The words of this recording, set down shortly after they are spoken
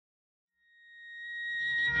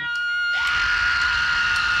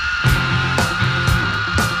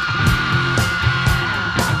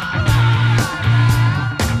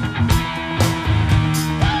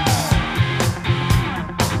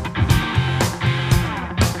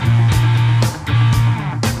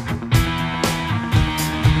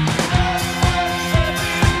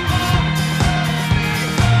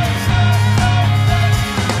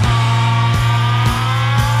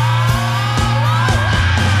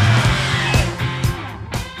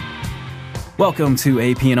Welcome to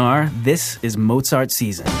AP&R. This is Mozart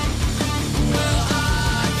season.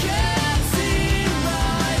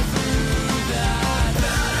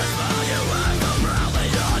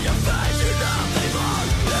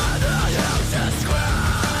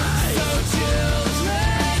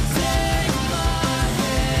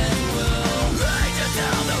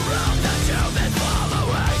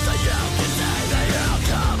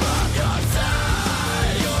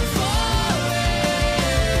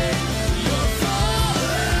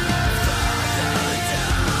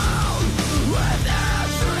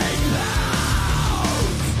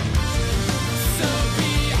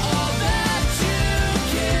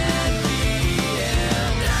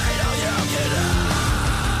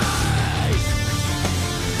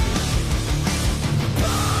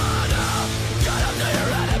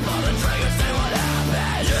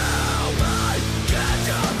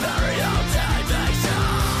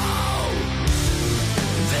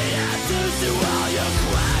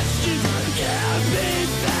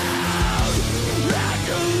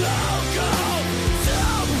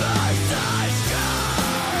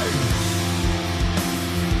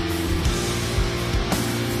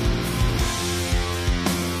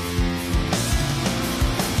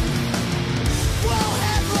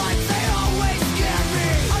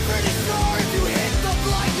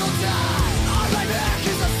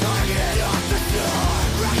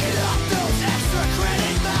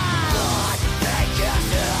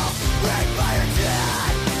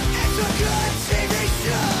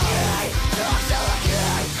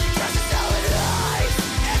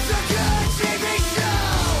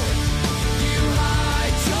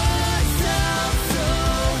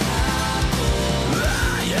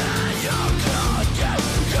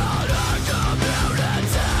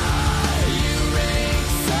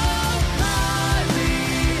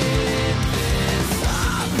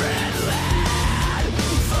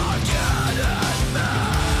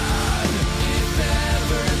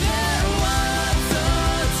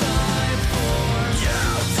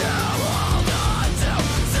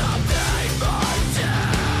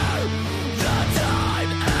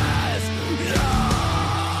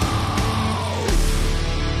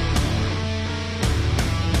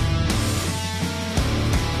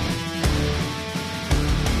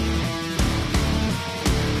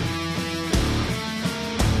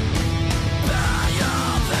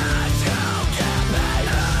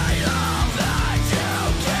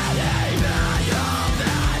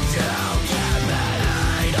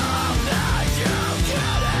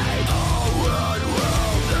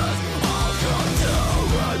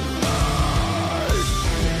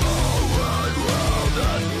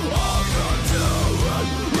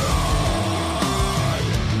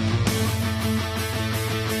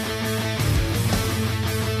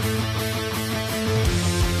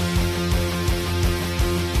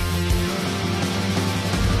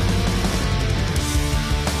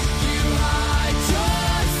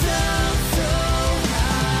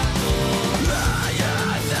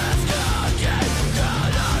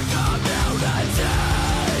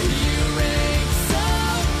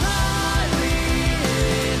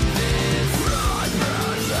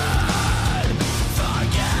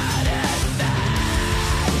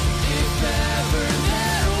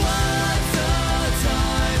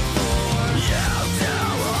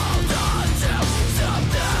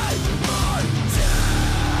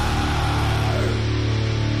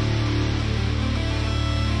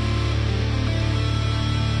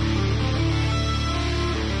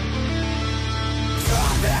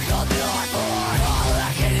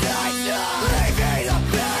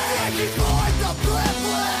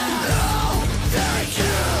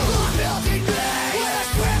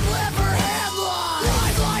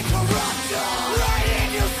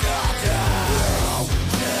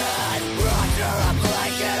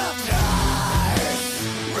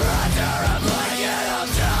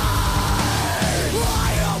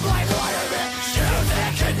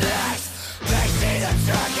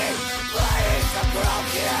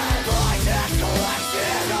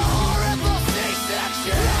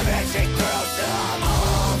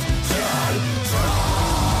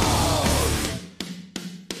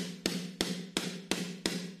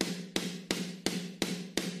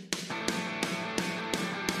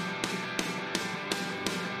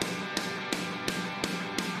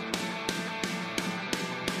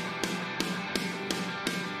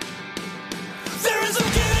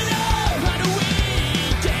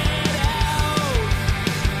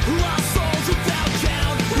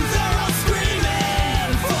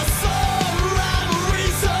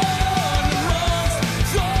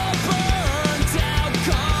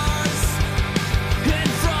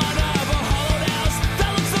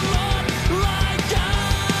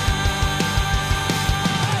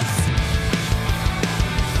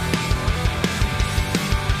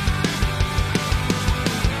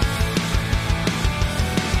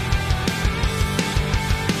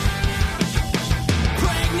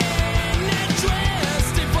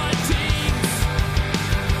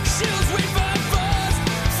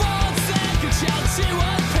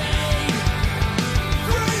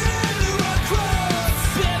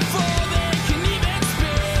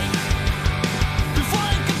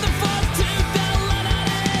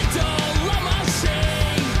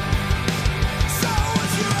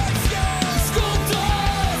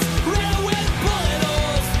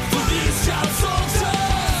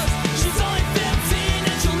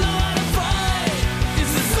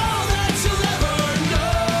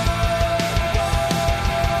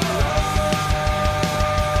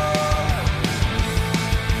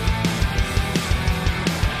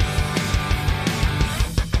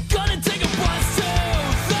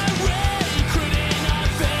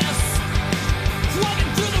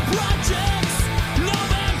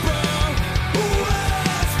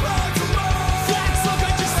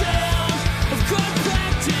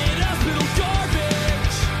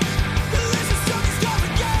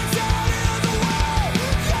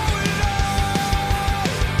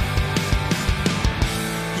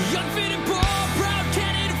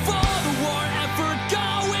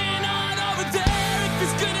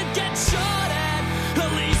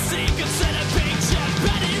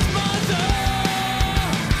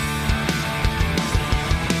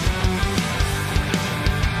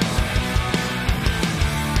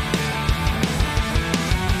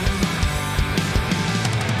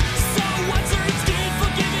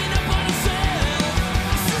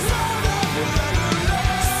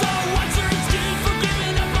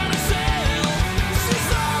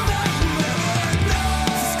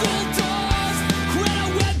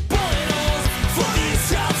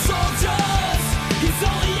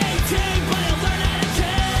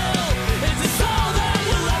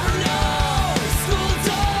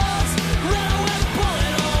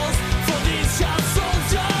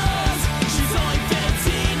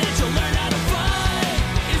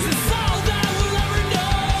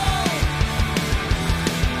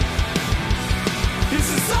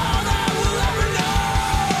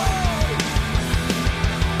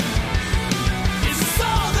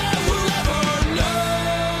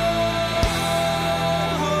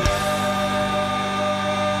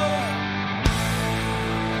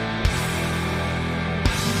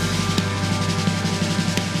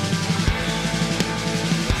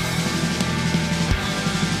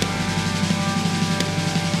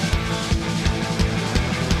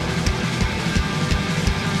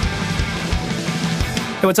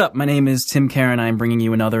 Hey, what's up? My name is Tim Karen. I'm bringing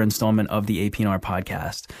you another installment of the AP&R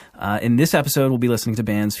Podcast. In this episode, we'll be listening to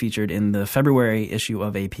bands featured in the February issue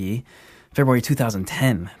of AP, February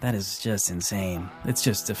 2010. That is just insane. It's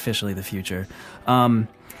just officially the future. The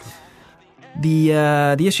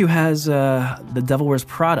issue has The Devil Wears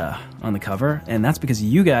Prada on the cover, and that's because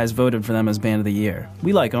you guys voted for them as Band of the Year.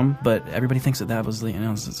 We like them, but everybody thinks that was,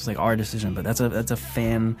 it's like our decision, but that's a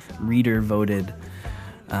fan reader voted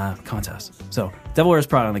contest. So, Devil Wears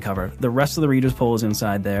Prada on the cover. The rest of the readers' poll is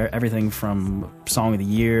inside there. Everything from Song of the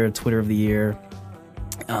Year, Twitter of the Year.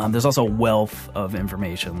 There's also a wealth of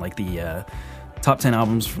information, like the top 10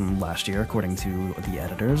 albums from last year, according to the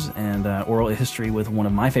editors, and oral history with one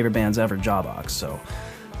of my favorite bands ever, Jawbox. So,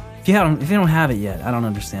 if you don't have it yet, I don't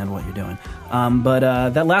understand what you're doing. But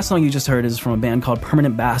that last song you just heard is from a band called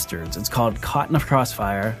Permanent Bastards. It's called Caught in a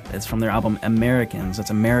Crossfire. It's from their album Americans.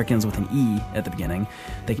 It's Americans with an E at the beginning.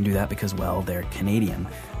 They can do that because, well, they're Canadian.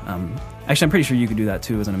 Actually, I'm pretty sure you could do that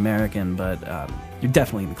too as an American, but you're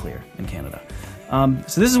definitely in the clear in Canada.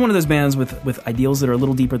 So this is one of those bands with ideals that are a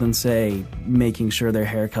little deeper than, say, making sure their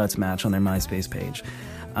haircuts match on their MySpace page.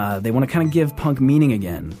 They want to kind of give punk meaning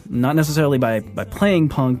again, not necessarily by playing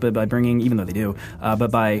punk, but by bringing, even though they do,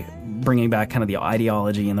 but by bringing back kind of the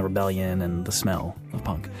ideology and the rebellion and the smell of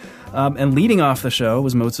punk. And leading off the show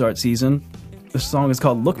was Mozart Season. The song is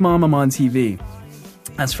called Look Mom, I'm on TV.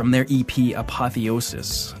 That's from their EP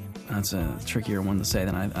Apotheosis. That's a trickier one to say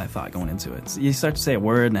than I thought going into it. So you start to say a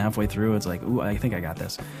word, and halfway through, it's like, ooh, I think I got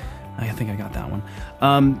this. I think I got that one.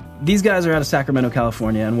 These guys are out of Sacramento,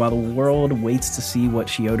 California, and while the world waits to see what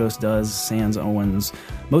Chiodos does, sans Owens,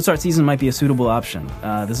 Mozart Season might be a suitable option.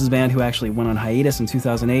 This is a band who actually went on hiatus in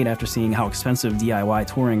 2008 after seeing how expensive DIY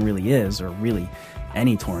touring really is, or really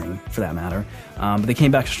any touring for that matter. But they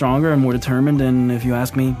came back stronger and more determined, and if you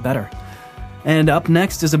ask me, better. And up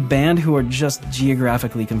next is a band who are just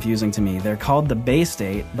geographically confusing to me. They're called the Bay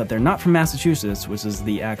State, but they're not from Massachusetts, which is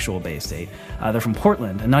the actual Bay State. They're from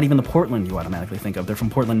Portland, and not even the Portland you automatically think of. They're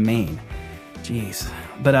from Portland, Maine. Jeez.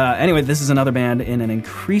 But anyway, this is another band in an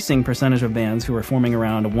increasing percentage of bands who are forming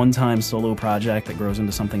around a one-time solo project that grows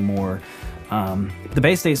into something more. The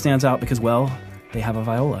Bay State stands out because, well, they have a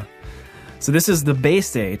viola. So this is the Bay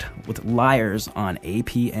State with Liars on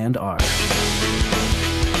AP&R.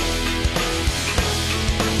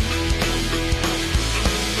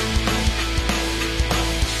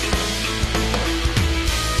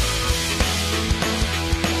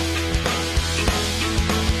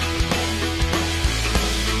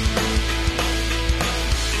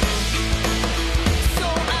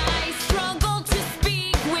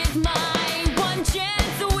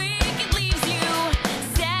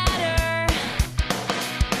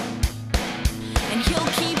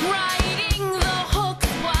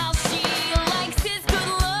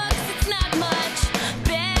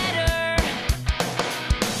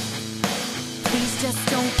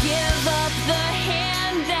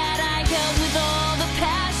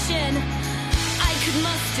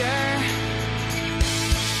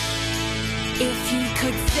 If he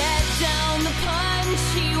could set down the punch,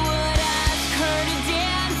 he would ask her to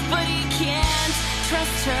dance, but he can't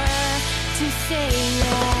trust her to say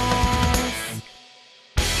yes.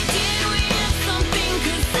 Did we have something?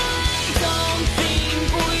 'Cause I don't think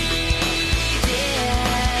we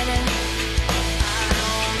did.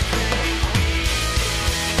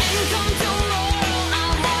 And come tomorrow,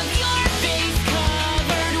 I'll have your face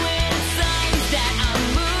covered with signs that I'm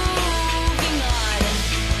moving on.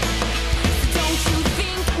 Don't you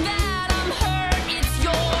think that I'm hurt? It's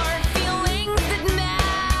your feelings that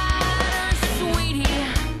matter, sweetie.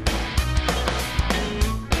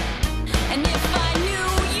 And if I knew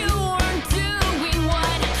you weren't doing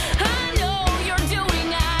what I know you're doing,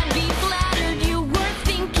 I'd be flattered you were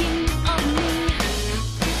thinking of me.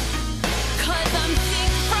 'Cause I'm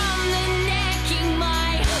sick from the necking,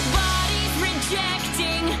 my body's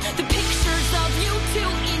rejecting the pictures of you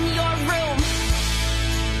two in your room.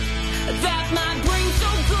 That my brain's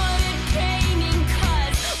so good at painting,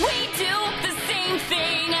 'cause we do the same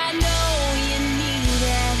thing. I know you need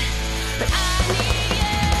it, but I need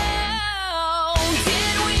you.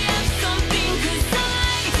 Did we have something? 'Cause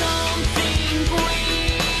I don't think we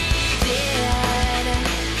did.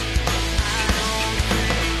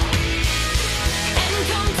 And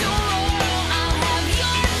come tomorrow, I'll have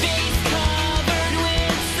your face covered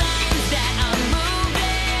with signs that I'm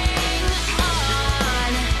moving on.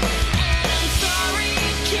 And I'm sorry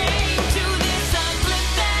it came to this. I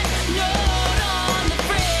flipped that note on the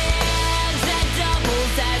fridge that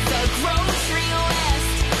doubles as a grocery list.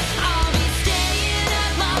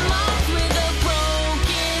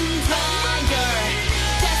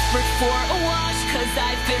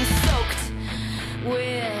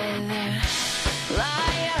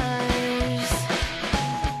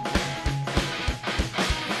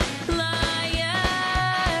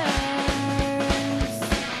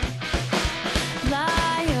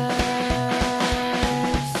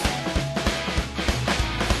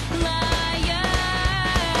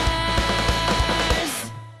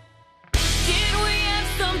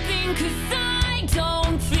 'cause I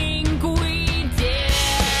don't think we did.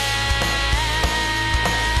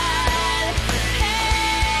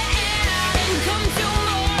 And come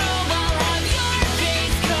tomorrow, I'll have your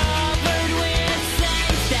face covered with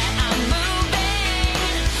signs that I'm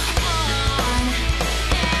moving on.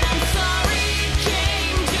 And I'm sorry it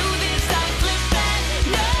came to this. I flipped that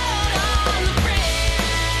note on the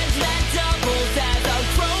fridge that doubles as a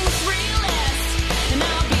grocery list. And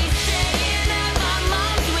I'll be staying at my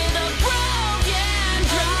mom's with a broken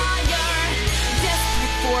dryer,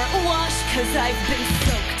 desperate for a wash 'cause I've been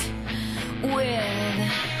soaked with.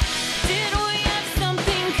 Did we have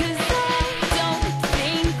something? 'Cause I don't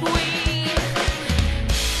think we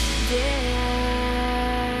did.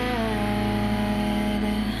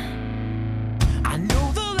 I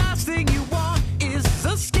know the last thing you want is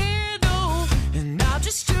a scandal, and now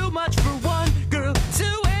just too much for one girl to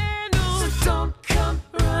handle. So don't come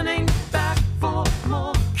running back for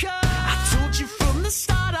more. 'Cause I told you from the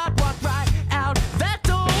start I'd walk right out that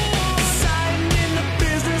door. 'Cause I'm in the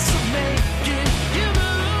business of making you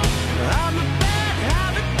move. I'm a bad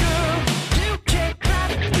habit girl. You can't grab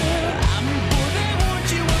it, girl. I'm the boy they warned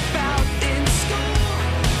you about in school.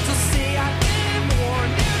 So say I didn't warn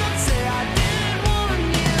you. Don't say I didn't warn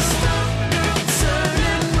you. Stop, girl, turn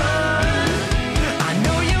and run. I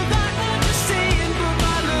know you like what you're saying, but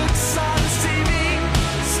my looks are deceiving.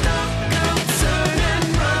 Stop, girl, turn and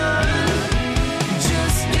run.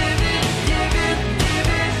 Just give it, give it, give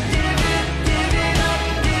it, give it, give it up,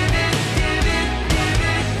 give it, give it, give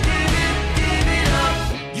it, give it, give it up.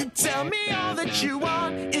 You tell me all that you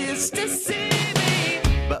want is to see me,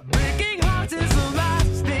 but breaking hearts is the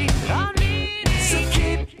last thing I'm needing. So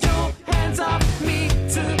keep your hands off me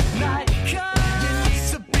tonight, 'cause you need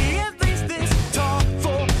to be at least this tall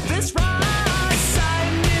for this ride. 'Cause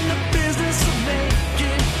I'm in the business of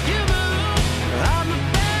making you move. I'm a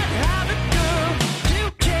bad habit girl. You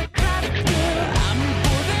can't grab it, girl. I'm the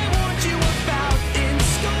boy they warned you about in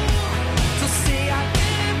school. So say I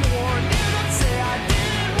didn't warn you. Don't say I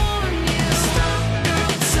didn't warn you. Stop,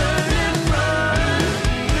 girl, turn and run.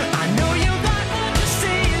 I know you like what you're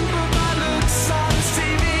saying, but my looks are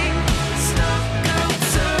deceiving. Stop, girl,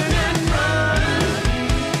 turn and run.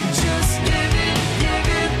 Just give it, give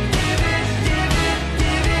it, give it, give it,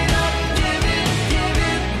 give it up, give it, give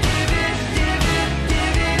it, give it, give it,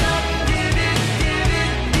 give it up, give it, give it,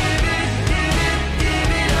 give it, give it,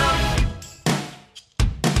 give it up.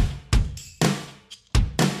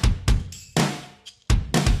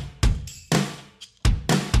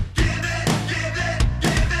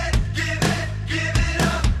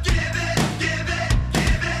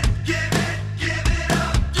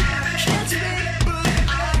 Can't speak, but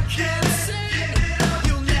I can sing.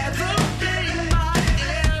 You'll never be my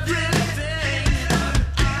everything.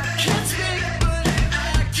 I can't speak, but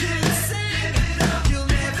I can sing. You'll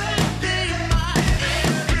never be my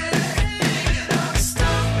everything.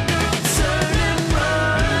 Stop, girl, turn and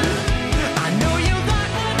run. I know you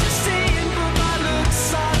like what you're saying, but my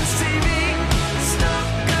looks are deceiving. Stop,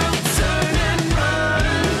 girl, turn and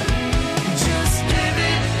run. Just give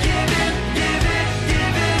it, give it, give it,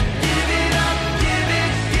 give it, give it up, give it,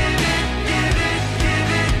 give it, give it, give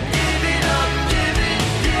it, give it up, give it,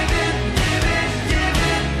 give it, give it, give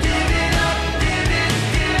it, give it up, give it,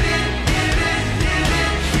 give it, give it, give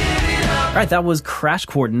it, give it up. All right, that was Crash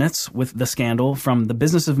Coordinates with The Scandal from The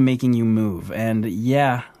Business of Making You Move. And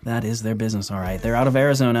yeah, that is their business, all right. They're out of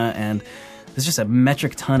Arizona, and there's just a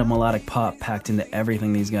metric ton of melodic pop packed into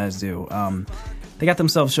everything these guys do. They got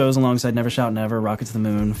themselves shows alongside Never Shout Never, Rocket to the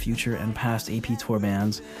Moon, future and past AP tour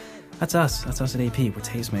bands. That's us. That's us at AP. We're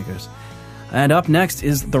tastemakers. And up next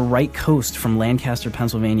is The Right Coast from Lancaster,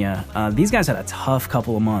 Pennsylvania. These guys had a tough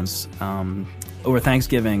couple of months. Over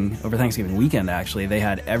Thanksgiving weekend, actually, they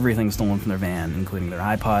had everything stolen from their van, including their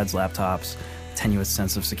iPods, laptops, tenuous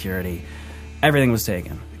sense of security. Everything was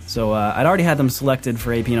taken. So I'd already had them selected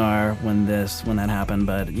for AP&R when that happened,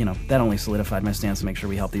 but that only solidified my stance to make sure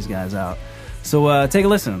we help these guys out. So take a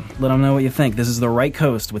listen. Let them know what you think. This is The Right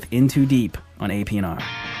Coast with In Too Deep on AP&R.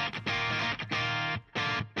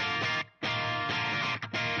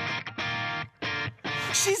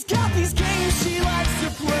 She's got these games she likes to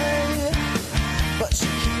play, but she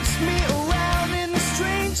keeps me around in the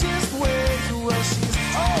strangest way. Well, she's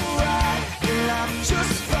alright, and I'm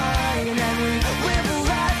just fine, and we live a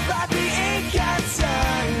life like we ain't got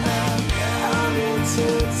time. I'm in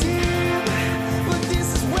too deep, but this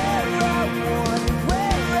is where I want and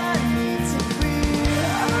where I need to be.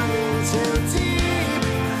 I'm in too deep.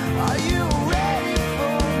 Are you ready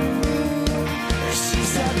for me? She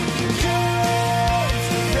said we can go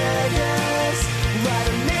to Vegas, write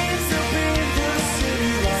our names up in the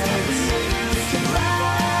city lights.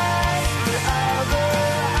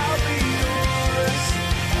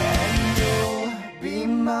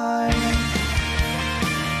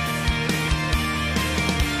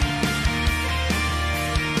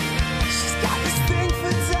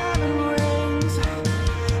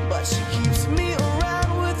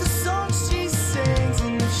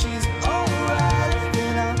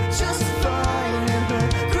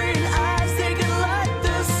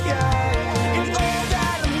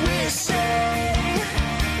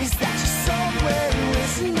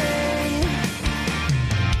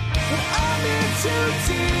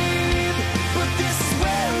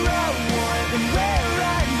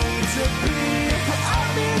 to be.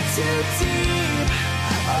 I'm in too deep.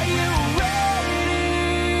 Are you ready?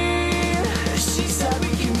 She said we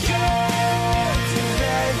can go to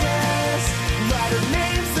Vegas. Write our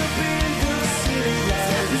names up in the city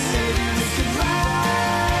lights. Maybe we can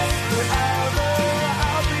last forever.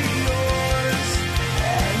 I'll be yours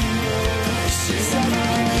and yours. She said we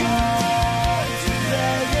can go to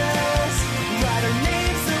Vegas. Write our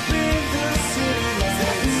names up in the city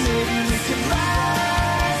lights. Maybe we can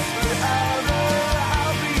last forever.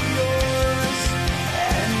 I'll be yours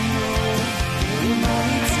and yours.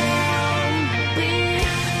 Money down, be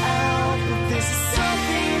out. But this is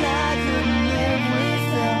something I couldn't live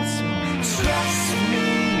without. So trust me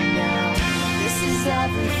now. This is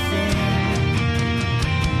everything.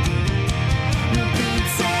 Be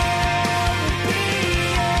down, be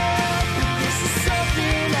out. But this is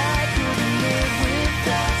something I couldn't live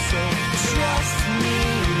without. So trust me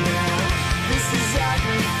now. This is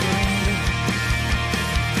everything.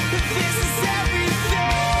 This is everything.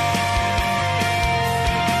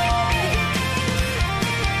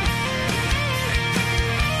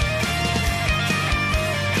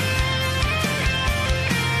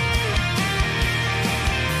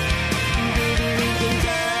 Baby, we can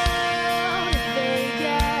go to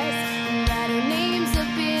Vegas and write our names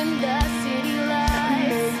up in the city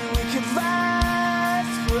lights. Maybe we can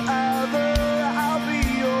last forever. I'll be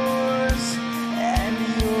yours and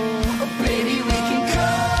yours. Baby, we can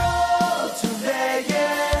go to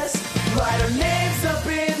Vegas, write our names up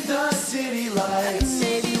in the city lights.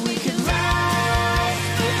 Maybe we can last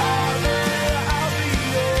forever. I'll be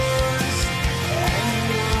yours and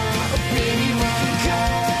yours. Baby, we can go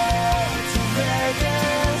to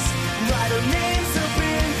Vegas, write our names up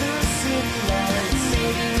in the city lights.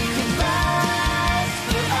 Maybe we can last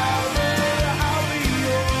forever. I'll be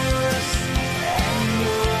yours and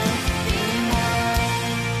yours.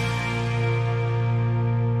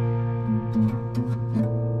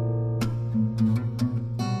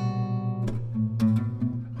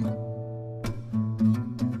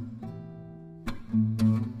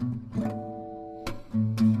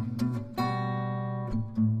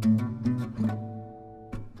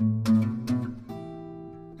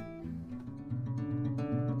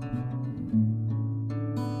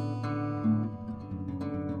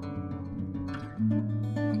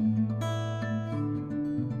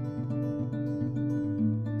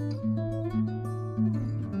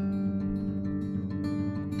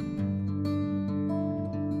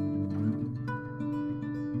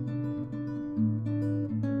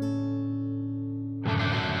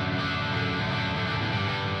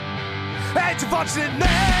 Ain't a fortunate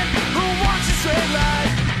man who wants a straight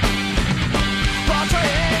line.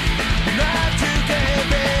 Portraying not to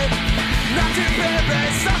give in, not to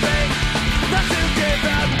embrace something, not to give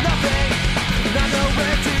up nothing, not know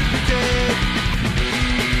where to begin.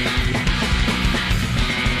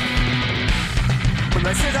 When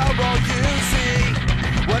I sit down, all you see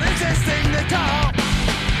what is this thing they call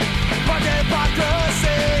but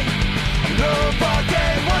hypocrisy. No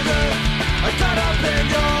fucking wonder I got up in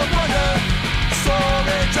your wonder.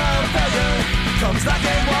 Storage of failure comes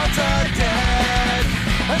knocking once again.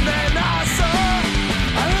 And then I saw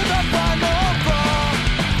I heard the final fall,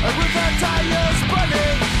 and with the tires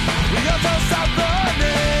burning we have to stop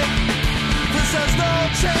running. This has no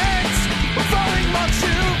chance, we're falling much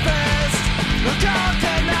too fast. Look out,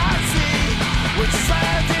 can I see which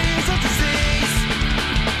society is a disease?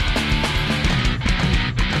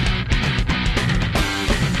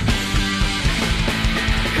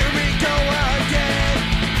 Here we go again.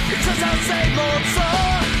 It's just the same old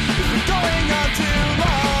song. It's been going on too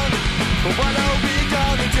long. But what are we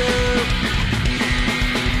gonna do?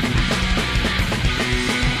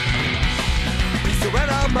 It's the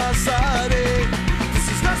animosity. This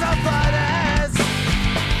is not a finance,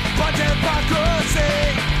 but hypocrisy.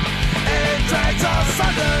 It drags us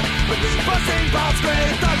under. When we busting bombs,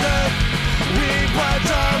 great thunder. We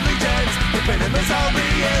pledge allegiance. The pain is only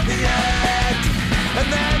in the end. And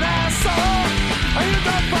then I saw I heard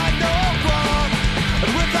the final wrong.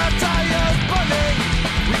 And with the tires burning,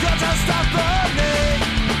 we got to stop running.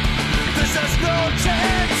 There's just no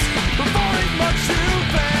chance, we're falling much too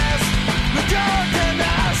fast. Look out, can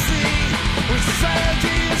I see when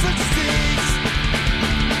society is a disease?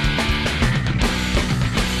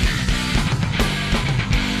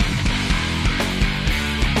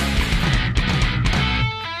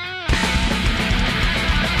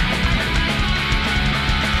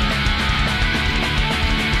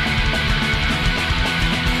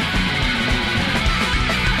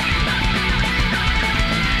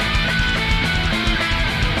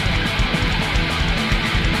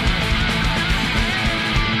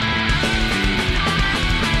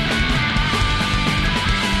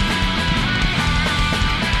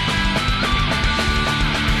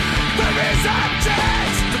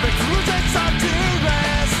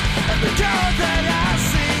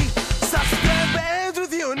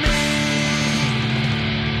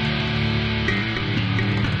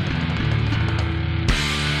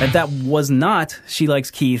 And that was not She Likes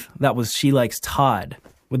Keith. That was She Likes Todd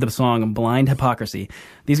with the song Blind Hypocrisy.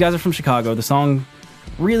 These guys are from Chicago. The song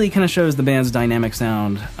really kind of shows the band's dynamic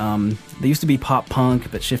sound. They used to be pop punk,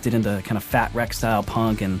 but shifted into kind of Fat Wreck style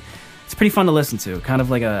punk, and it's pretty fun to listen to. Kind of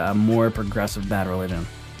like a more progressive Bad Religion.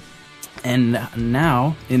 And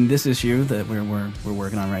now, in this issue that we're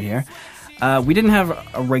working on right here, we didn't have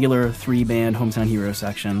a regular 3-band Hometown Hero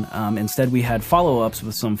section. Instead, we had follow-ups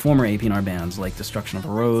with some former AP&R bands like Destruction of a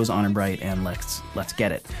Rose, Honor Bright, and Let's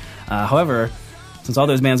Get It. However, since all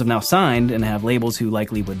those bands have now signed and have labels who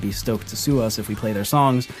likely would be stoked to sue us if we play their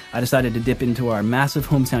songs, I decided to dip into our massive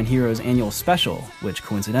Hometown Heroes annual special, which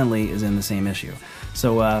coincidentally is in the same issue.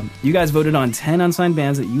 So you guys voted on 10 unsigned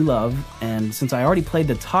bands that you love, and since I already played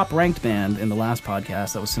the top-ranked band in the last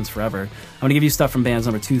podcast, that was Since Forever, I'm going to give you stuff from bands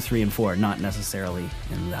number 2, 3, and 4, not necessarily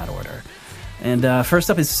in that order. And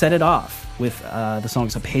first up is Set It Off with the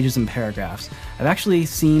songs Pages and Paragraphs. I've actually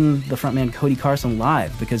seen the frontman Cody Carson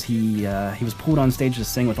live because he was pulled on stage to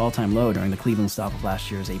sing with All Time Low during the Cleveland stop of last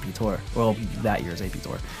year's AP Tour. Well, that year's AP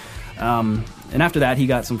Tour. And after that, he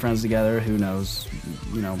got some friends together. Who knows,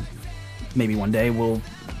 maybe one day we'll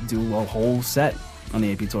do a whole set on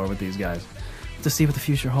the AP Tour with these guys to see what the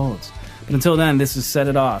future holds. But until then, this is Set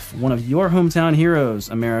It Off, one of your hometown heroes,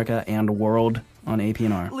 America and world, on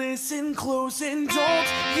AP&R. Listen close and don't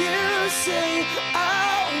you say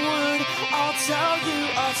a word. I'll tell you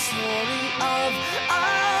a story of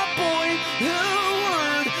a boy who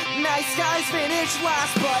were nice guys finished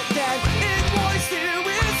last, but then it was to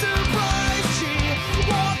his surprise she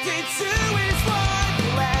walked into his life.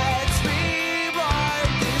 Let's rewrite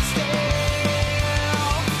this tale.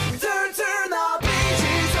 Turn the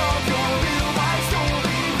pages of your real life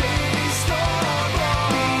story. Restore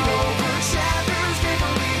read over chapters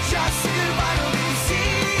carefully just to finally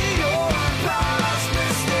see your past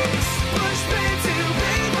mistakes. Push pen to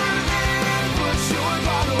paper and push your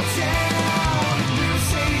bottle down. You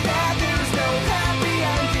say that there's no happy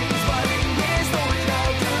endings, but in this story the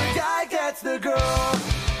good guy gets the girl.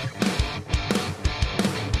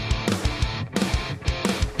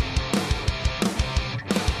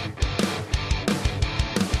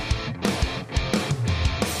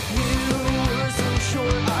 You were so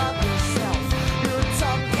sure of yourself. Your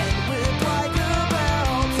tongue can whip like a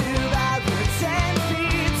bell. Too bad we're 10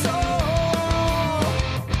 feet tall.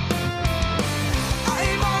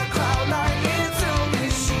 I'm on cloud 9 until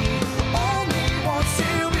this she only wants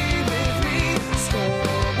to be with me.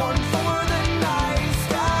 Score one for the nice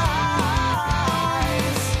guy.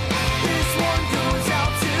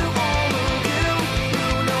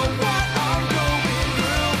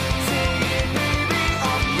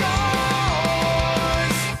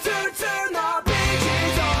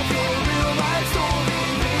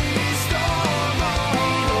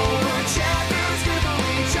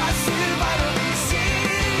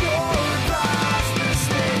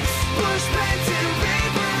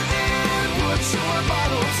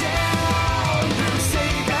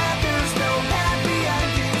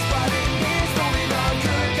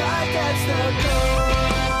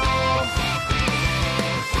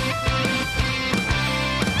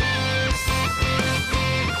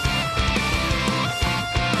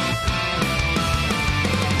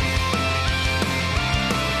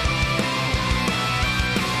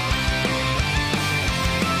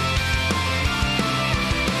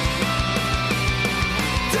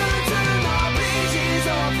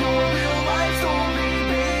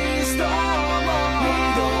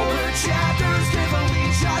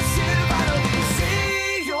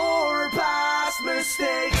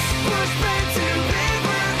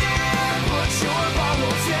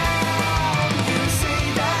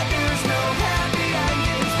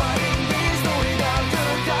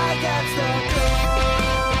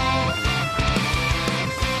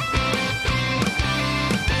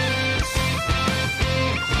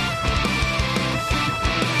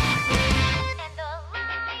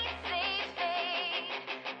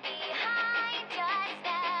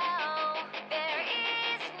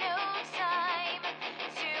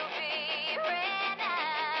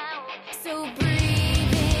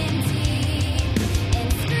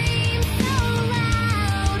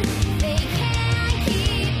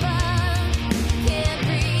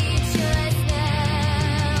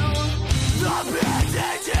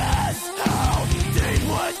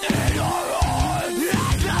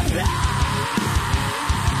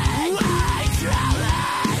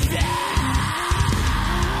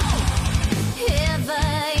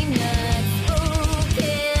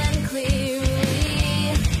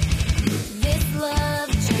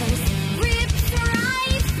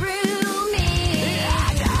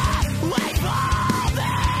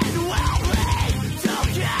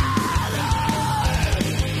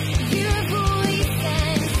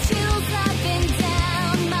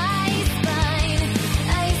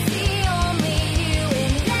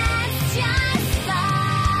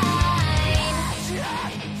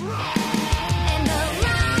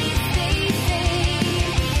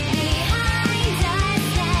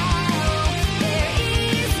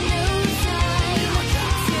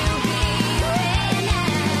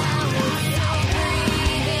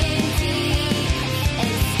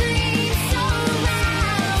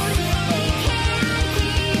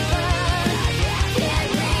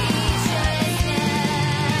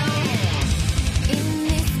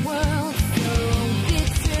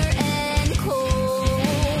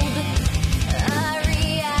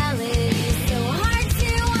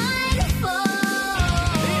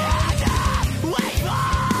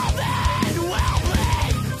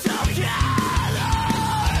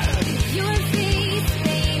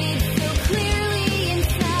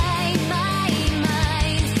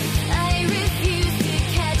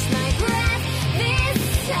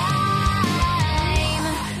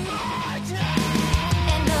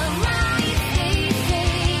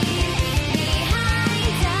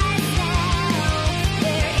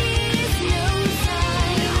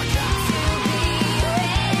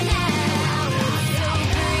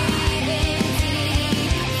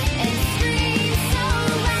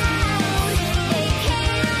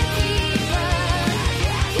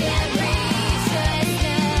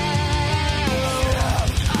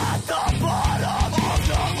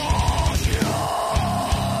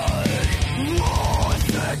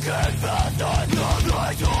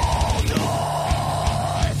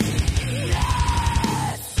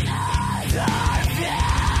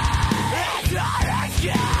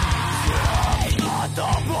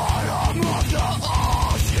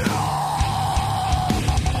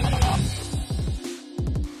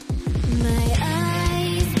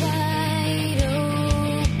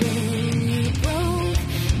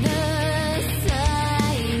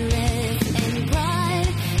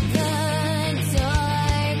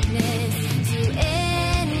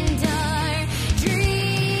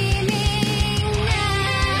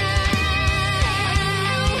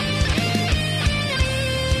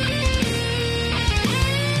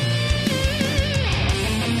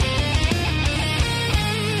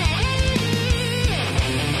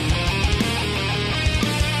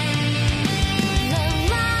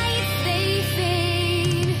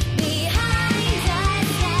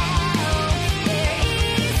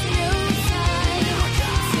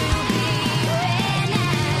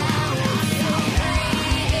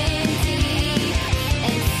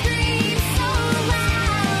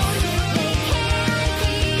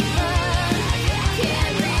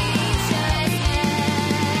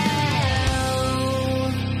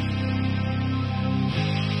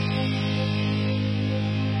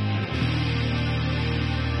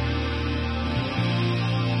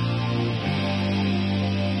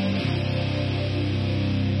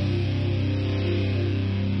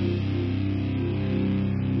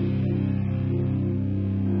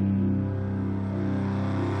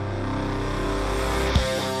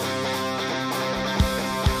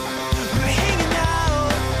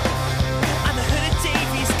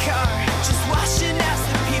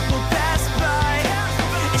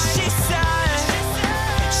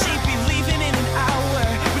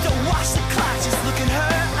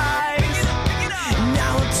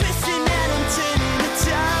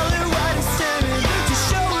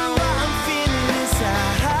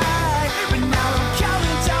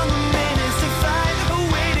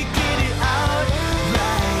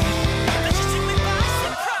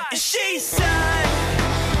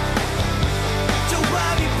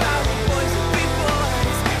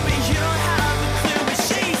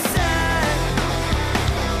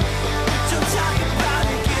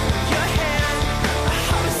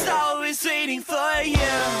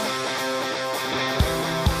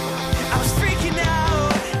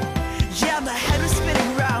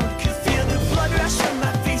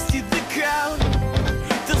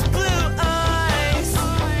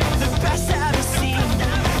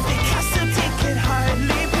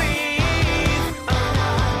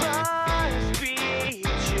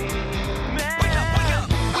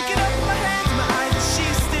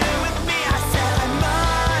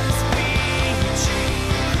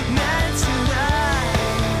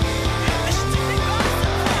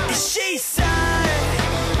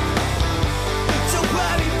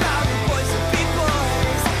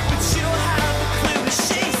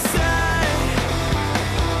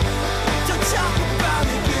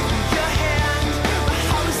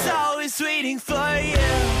 waiting for you.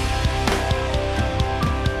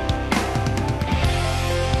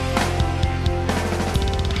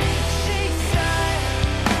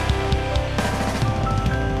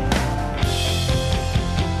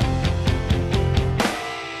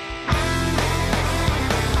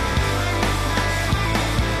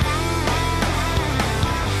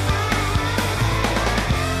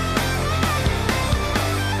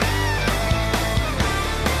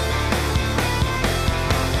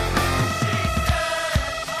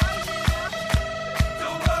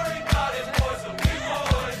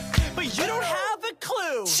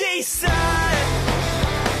 Jason,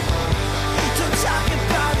 don't talk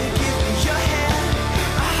about it, give me your hand.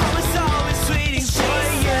 My heart was always waiting for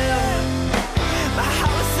you. My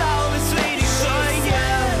heart was always waiting for you.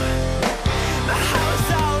 My heart was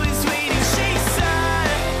always waiting,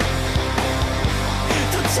 Jason.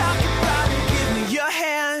 Don't talk about it, give me your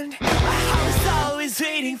hand. My heart was always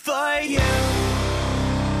waiting for you.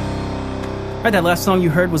 All right, that last song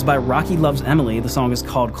you heard was by Rocky Loves Emily. The song is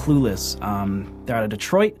called Clueless. They're out of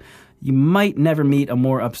Detroit. You might never meet a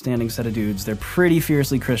more upstanding set of dudes. They're pretty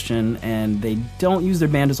fiercely Christian, and they don't use their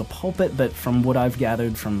band as a pulpit, but from what I've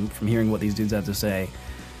gathered from hearing what these dudes have to say,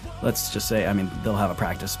 let's just say, I mean, they'll have a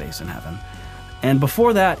practice space in heaven. And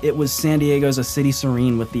before that, it was San Diego's A City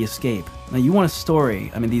Serene with The Escape. Now, you want a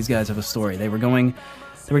story. I mean, these guys have a story. They were going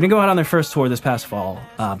to go out on their first tour this past fall,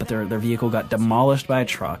 but their vehicle got demolished by a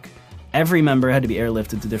truck. Every member had to be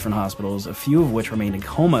airlifted to different hospitals, a few of which remained in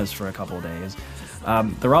comas for a couple of days.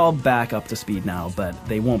 They're all back up to speed now, but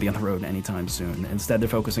they won't be on the road anytime soon. Instead, they're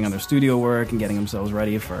focusing on their studio work and getting themselves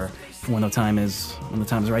ready for when the time is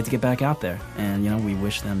right to get back out there. And, we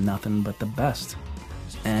wish them nothing but the best.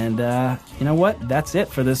 And you know what? That's it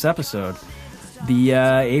for this episode. The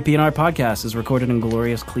AP&R Podcast is recorded in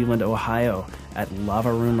glorious Cleveland, Ohio at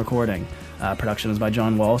Lava Room Recording. Production is by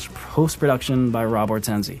John Walsh. Post-production by Rob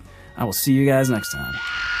Hortensi. I will see you guys next time.